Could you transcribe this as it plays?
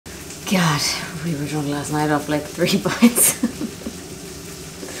God, we were drunk last night off like 3 pints.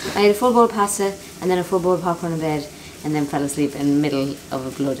 I had a full bowl of pasta and then a full bowl of popcorn in bed and then fell asleep in the middle of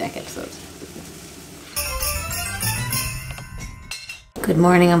a Below Deck episode. Good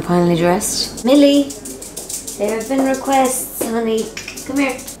morning, I'm finally dressed. Millie, there have been requests, honey. Come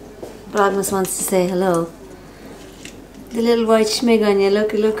here. Vlogmas wants to say hello. The little white schmig on you,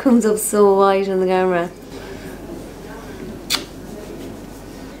 look, it comes up so white on the camera.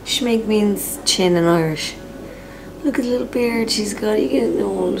 Schmig means chin in Irish. Look at the little beard she's got. You're getting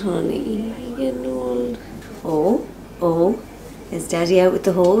old, honey. You're getting old. Oh, is Daddy out with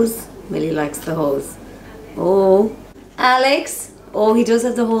the hose? Millie likes the hose. Oh, Alex. Oh, he does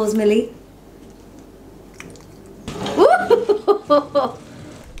have the hose, Millie.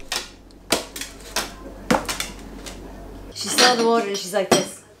 She saw the water and she's like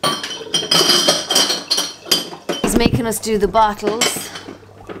this. He's making us do the bottles.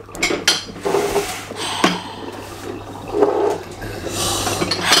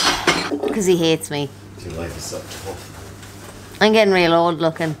 Because he hates me. Your life is so tough. I'm getting real old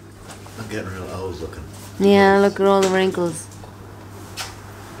looking. I'm getting real old looking. Yeah, look at all the wrinkles.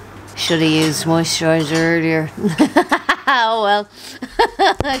 Should have used moisturiser earlier. Oh well.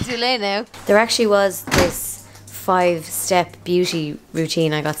 Too late now. There actually was this 5-step beauty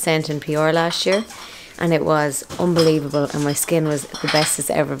routine I got sent in PR last year, and it was unbelievable, and my skin was the best it's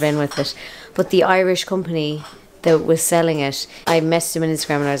ever been with it. But the Irish company that was selling it, I messaged them on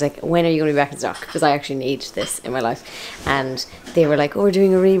Instagram and I was like, when are you going to be back in stock? Because I actually need this in my life. And they were like, oh, we're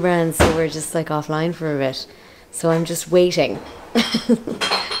doing a rebrand, so we're just like offline for a bit. So I'm just waiting.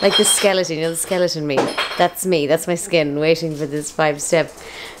 Like the skeleton, you know, the skeleton me. That's me, that's my skin, waiting for this 5-step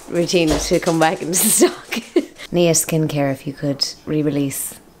routine to come back into stock. Nia Skincare, if you could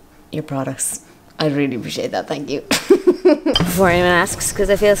re-release your products, I'd really appreciate that, thank you. Before anyone asks,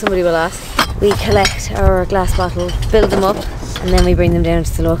 because I feel somebody will ask, we collect our glass bottles, build them up, and then we bring them down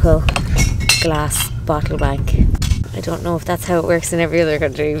to the local glass bottle bank. I don't know if that's how it works in every other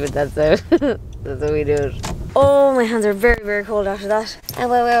country, but that's how, that's how we do it. Oh, my hands are very, very cold after that. Oh,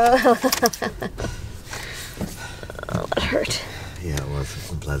 that hurt. Yeah, it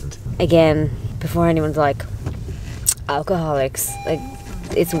was unpleasant. Again, before anyone's like, alcoholics, like,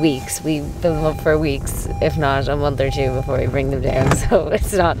 it's weeks. We build them up for weeks, if not a month or 2 before we bring them down, so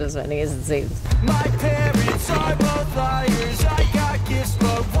it's not as many as it seems. My parents are both liars. I got gifts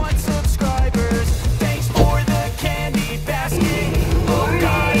but 1 subscribers. Thanks for the candy basket. Oh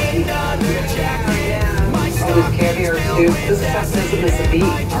God, another jacket. My Always candy or soup. This stuff doesn't miss a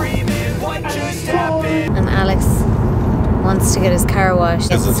beat. dreaming what just happened. And Alex wants to get his car washed.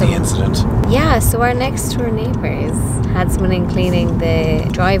 Because of the incident. Yeah, so our next door neighbours had someone in cleaning the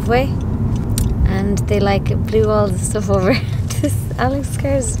driveway, and they like blew all the stuff over. Alex's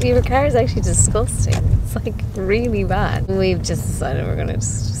car's, your car is actually disgusting. It's like really bad. We've just decided we're gonna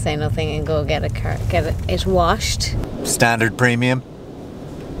just say nothing and go get it washed. Standard premium.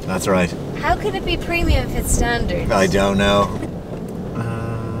 That's right. How can it be premium if it's standard? I don't know.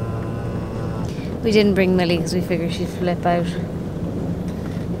 We didn't bring Millie because we figured she'd flip out.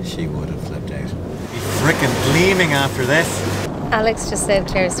 She would have flipped out. Be frickin' gleaming after this. Alex just said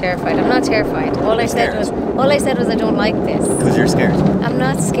Claire's terrified. I'm not terrified. All I said was I don't like this. Because you're scared. I'm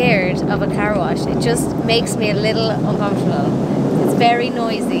not scared of a car wash. It just makes me a little uncomfortable. It's very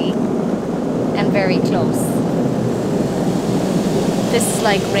noisy and very close. This is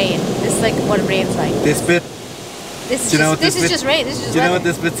like rain. This is like what it rains like. This bit. This is just rain. This is just do you know weather.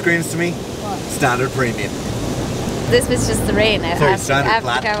 what this bit screams to me? What? Standard premium. This bit's just the rain after standard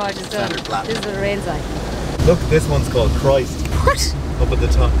flat. the car wash is done. Standard flat. This is what it rains like. Look, this one's called Christ. What? Up at the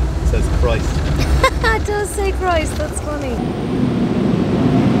top it says Christ. It does say Christ, that's funny.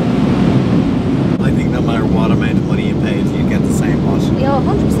 I think no matter what amount of money you paid, you get the same wash. Yeah,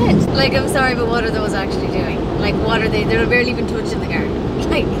 100%. Like, I'm sorry, but what are those actually doing? Like, what are they? They're barely even touching the car.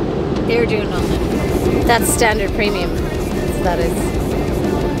 Like, they're doing nothing. That's standard premium. So that is.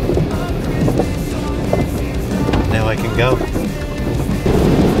 Now I can go.